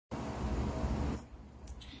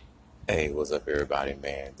Hey, what's up, everybody,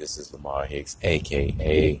 man? This is Lamar Hicks,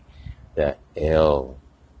 aka the L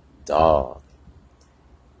Dog.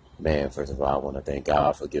 Man, first of all, I want to thank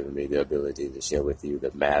God for giving me the ability to share with you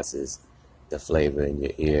the masses, the flavor in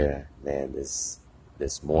your ear, man. This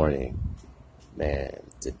morning, man.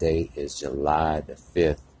 Today is July the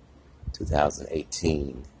 5th,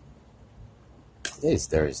 2018. Today's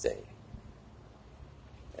Thursday,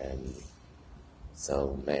 and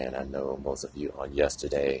so, man, I know most of you on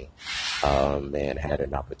yesterday, man, had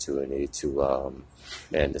an opportunity to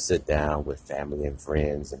sit down with family and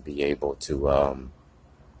friends and be able to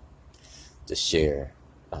share,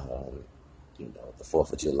 the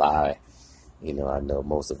 4th of July. I know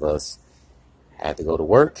most of us had to go to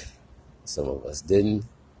work. Some of us didn't.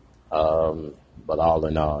 But all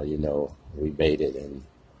in all, we made it. And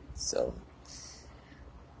so,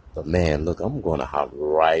 but man, look, I'm going to hop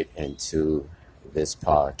right into this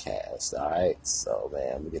podcast. All right. So,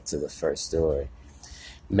 man, let me get to the first story.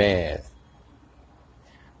 Man,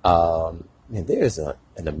 there's an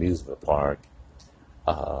amusement park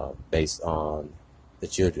based on the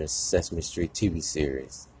children's Sesame Street TV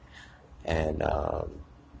series. And,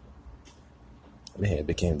 it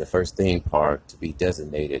became the first theme park to be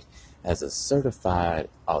designated as a certified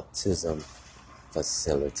autism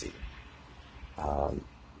facility.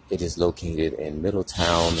 It is located in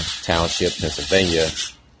Middletown Township, Pennsylvania,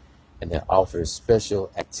 and it offers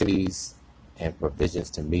special activities and provisions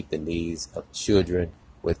to meet the needs of children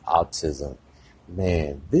with autism.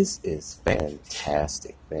 Man, this is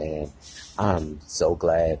fantastic, man. I'm so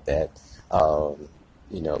glad that,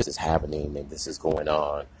 this is happening and this is going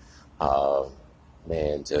on,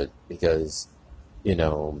 because,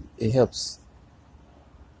 it helps,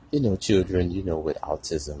 children, with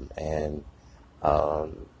autism. And,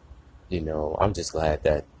 I'm just glad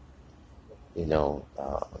that,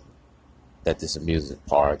 that this amusement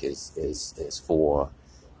park is for,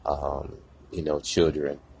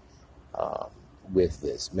 children, with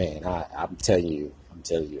this. Man, I'm telling you,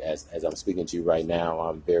 as I'm speaking to you right now,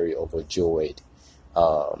 I'm very overjoyed,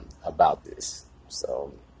 about this.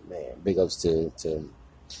 So, man, big ups to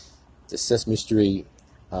Sesame Street,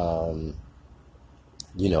 having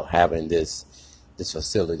this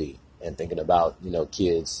facility and thinking about,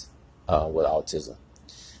 kids, with autism.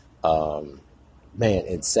 Man,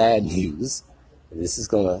 in sad news, this is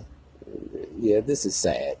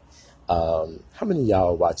sad. How many of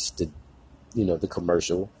y'all watched the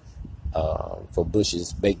commercial, for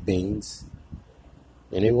Bush's Baked Beans?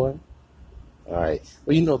 Anyone? All right.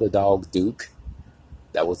 Well, the dog Duke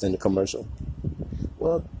that was in the commercial.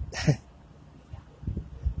 Well,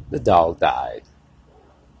 the dog died.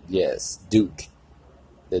 Yes, Duke,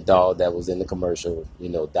 the dog that was in the commercial,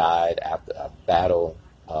 died after a battle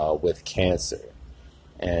with cancer.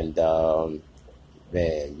 And those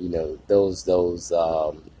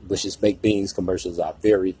Bush's Baked Beans commercials are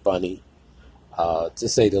very funny, to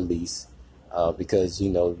say the least, because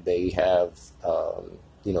they have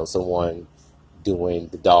someone doing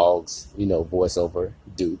the dog's voiceover,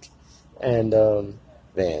 Duke. And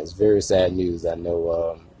it's very sad news. I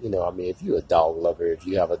know, if you're a dog lover, if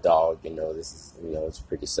you have a dog, this is, it's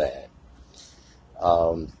pretty sad.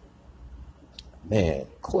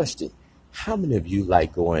 Question. How many of you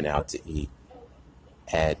like going out to eat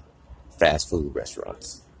at fast food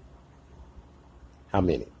restaurants? How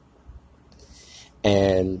many?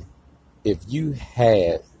 And if you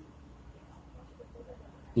had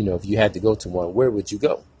to go to one, where would you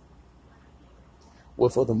go? Well,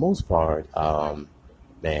 for the most part, I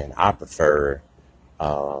prefer,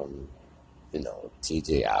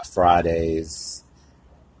 TGI Fridays,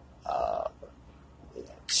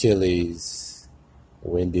 Chili's,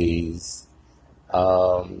 Wendy's,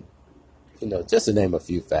 just to name a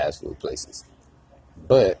few fast food places.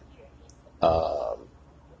 But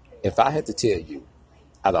if I had to tell you,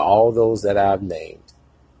 out of all those that I've named,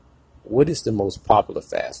 what is the most popular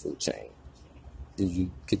fast food chain?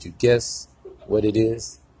 Could you guess what it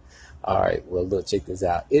is? All right, well, look, check this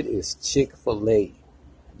out. It is Chick-fil-A.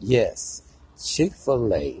 Yes,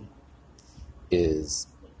 Chick-fil-A is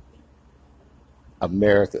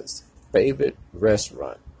America's favorite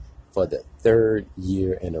restaurant for the 3rd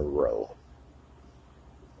year in a row.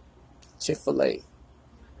 Chick-fil-A.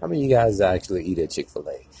 How many of you guys actually eat at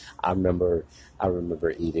Chick-fil-A? I remember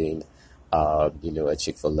eating, at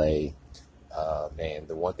Chick-fil-A. Man,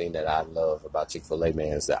 the one thing that I love about Chick-fil-A,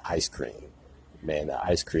 man, is the ice cream. Man, the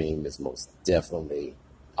ice cream is most definitely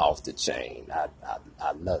off the chain. I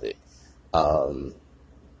love it. But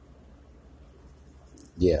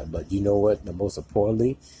you know what? The most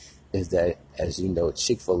importantly is that, as you know,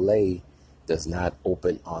 Chick-fil-A does not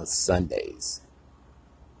open on Sundays.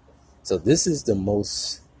 So this is the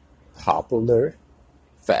most popular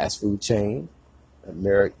fast food chain,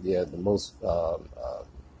 America, yeah, the most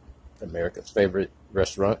America's favorite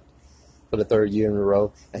restaurant for the third year in a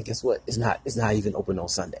row. And guess what? It's not even open on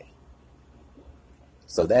Sunday.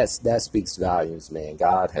 So that speaks volumes, man.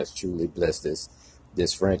 God has truly blessed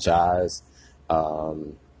this franchise.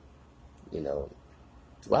 Um, you know,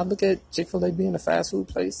 do I look at Chick-fil-A being a fast food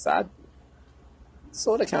place? I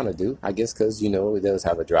sort of kind of do, I guess, because it does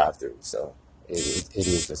have a drive-through, so it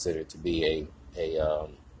is considered to be a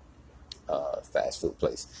fast food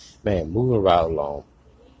place. Man, moving right along,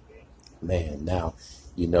 man. Now,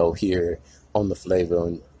 here on the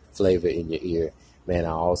flavor in your ear, man.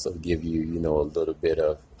 I also give you, a little bit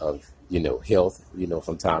of health,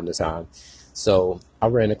 from time to time. So I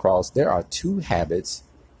ran across there are 2 habits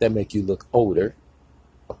that make you look older,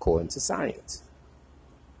 according to science.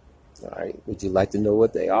 All right, would you like to know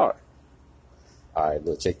what they are? All right,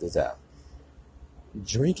 look, check this out.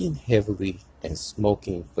 Drinking heavily and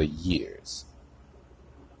smoking for years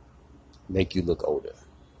make you look older.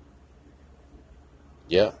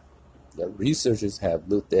 Yeah, the researchers have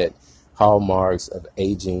looked at hallmarks of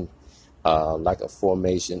aging, like a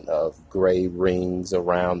formation of gray rings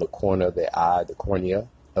around the corner of the eye, the cornea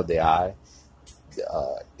of the eye,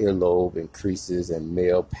 earlobe increases, and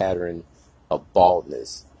male pattern of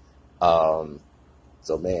baldness.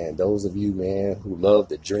 So, man, those of you, man, who love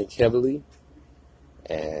to drink heavily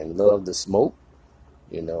and love to smoke,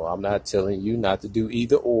 I'm not telling you not to do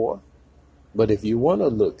either or. But if you want to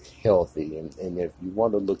look healthy and if you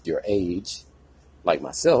want to look your age, like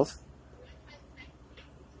myself,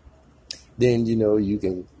 then, you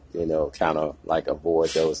can, kind of like avoid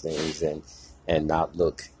those things and not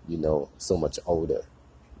look, so much older.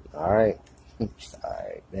 All right. All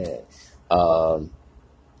right, man.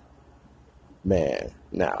 Man,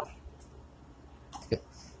 now,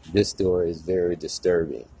 this story is very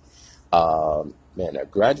disturbing. Man, a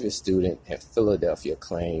graduate student in Philadelphia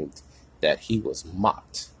claimed that he was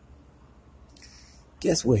mocked.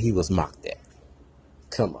 Guess where he was mocked at?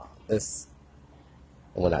 Come on,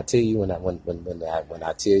 when I tell you, when I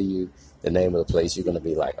tell you the name of the place, you're gonna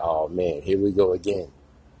be like, oh man, here we go again.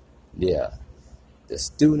 Yeah, the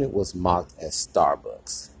student was mocked at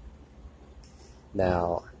Starbucks.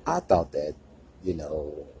 Now, I thought that,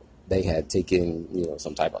 they had taken,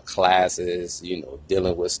 some type of classes,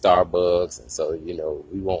 dealing with Starbucks. And so,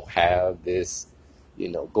 we won't have this,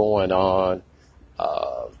 going on.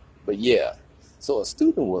 But yeah, so a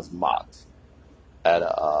student was mocked at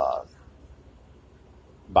a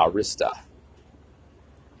barista.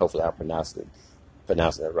 Hopefully I pronounced it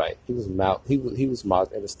right. He was mocked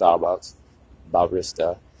at a Starbucks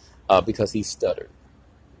barista because he stuttered.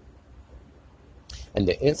 And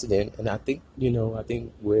the incident, and I think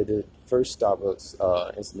where the first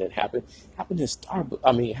Starbucks incident happened happened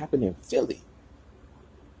in Philly,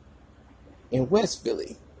 in West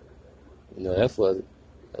Philly. That's where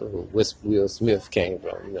Will Smith came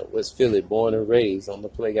from. West Philly, born and raised on the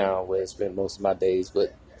playground where I spent most of my days.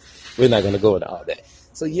 But we're not going to go into all that.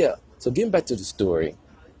 So yeah, so getting back to the story.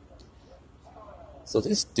 So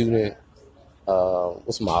this student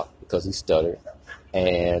was mocked because he stuttered,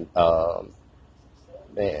 and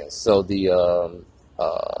man, so the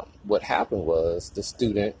what happened was the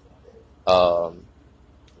student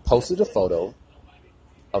posted a photo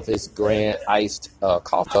of his grand iced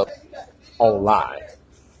cough cup online,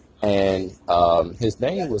 and his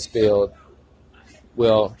name was spelled,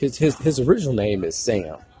 well, his original name is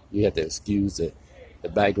Sam. You have to excuse the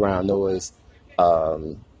background noise.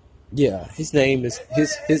 Yeah, his name is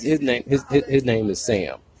his name is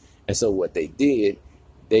Sam, and so what they did,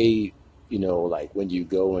 they like when you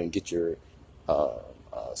go and get your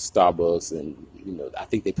Starbucks, and I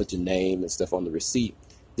think they put your name and stuff on the receipt.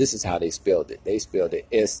 This is how they spelled it. They spelled it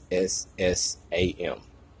SSSAM.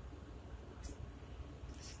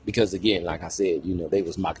 Because again, like I said, they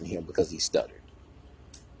was mocking him because he stuttered.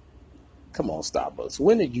 Come on, Starbucks.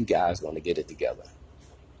 When are you guys going to get it together?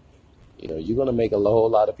 You're going to make a whole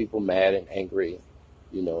lot of people mad and angry,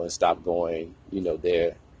 and stop going,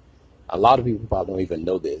 there. A lot of people probably don't even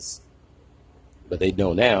know this, but they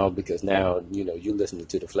know now, because now, you're listening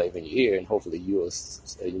to the flavor in your ear, and hopefully you'll,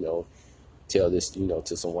 tell this,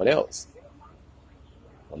 to someone else.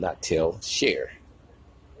 Well, not tell, share.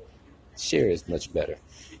 Share is much better.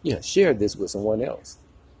 Yeah, share this with someone else.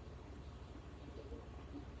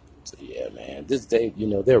 So yeah, man,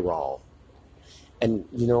 they're wrong. And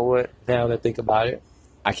you know what? Now that I think about it,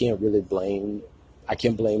 I can't blame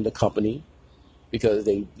the company, because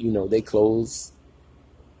they close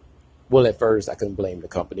Well, at first I couldn't blame the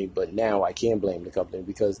company, but now I can blame the company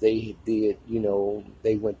because they did,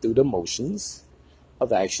 they went through the motions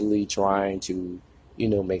of actually trying to,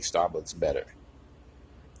 make Starbucks better.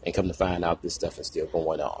 And come to find out this stuff is still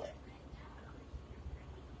going on.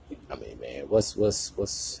 I mean, man, what's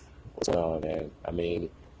going on, man? I mean,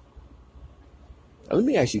 let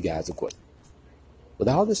me ask you guys a question. With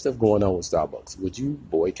all this stuff going on with Starbucks, would you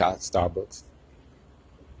boycott Starbucks?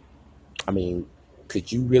 I mean,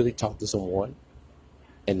 could you really talk to someone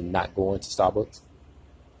and not go into Starbucks?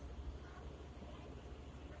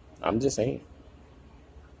 I'm just saying.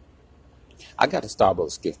 I got a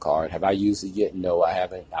Starbucks gift card. Have I used it yet? No, I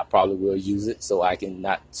haven't. I probably will use it so I can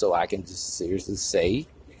just seriously say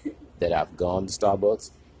that I've gone to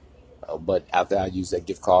Starbucks. But after I use that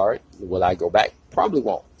gift card, will I go back? Probably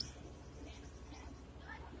won't.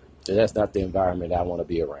 So that's not the environment I want to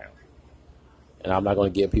be around. And I'm not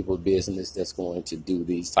going to give people business that's going to do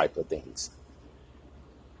these type of things.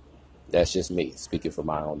 That's just me speaking from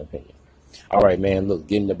my own opinion. All right, man. Look,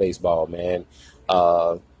 getting to baseball, man.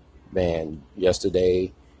 Man,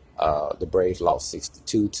 yesterday, the Braves lost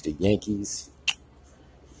 6-2 to the Yankees.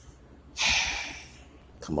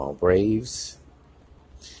 Come on, Braves.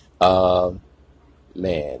 Man,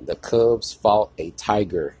 the Cubs fought a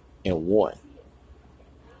Tiger and won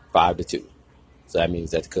 5-2. So that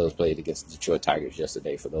means that the Cubs played against the Detroit Tigers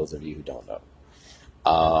yesterday, for those of you who don't know.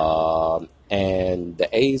 And the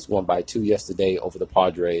A's won by 2 yesterday over the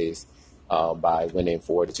Padres by winning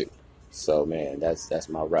 4-2. So, man, that's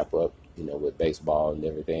my wrap up, with baseball and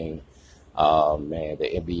everything. Man,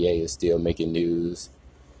 the NBA is still making news.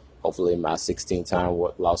 Hopefully my 16-time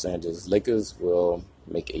Los Angeles Lakers will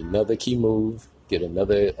make another key move, get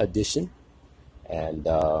another addition. And,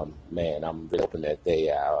 man, I'm really hoping that they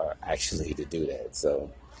are actually to do that.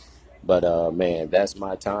 So, but, man, that's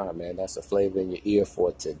my time, man. That's a flavor in your ear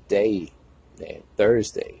for today, man.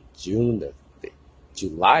 Thursday, July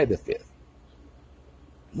the 5th.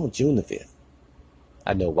 I'm on June the 5th.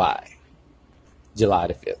 I know why. July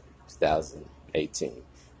the 5th, 2018.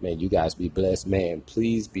 Man, you guys be blessed. Man,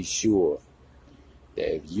 please be sure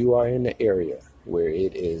that if you are in the area where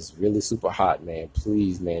it is really super hot, man,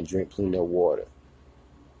 please, man, drink plenty of water.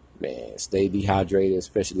 Man, stay dehydrated,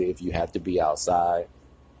 especially if you have to be outside.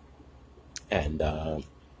 And,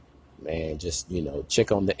 man, just,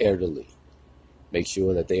 check on the elderly. Make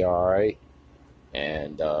sure that they are all right.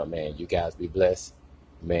 And, man, you guys be blessed.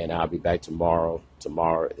 Man, I'll be back tomorrow.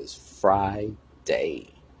 Tomorrow is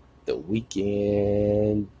Friday. The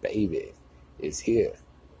weekend, baby, is here.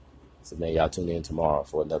 So, man, y'all tune in tomorrow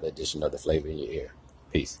for another edition of The Flavor in Your Ear.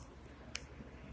 Peace.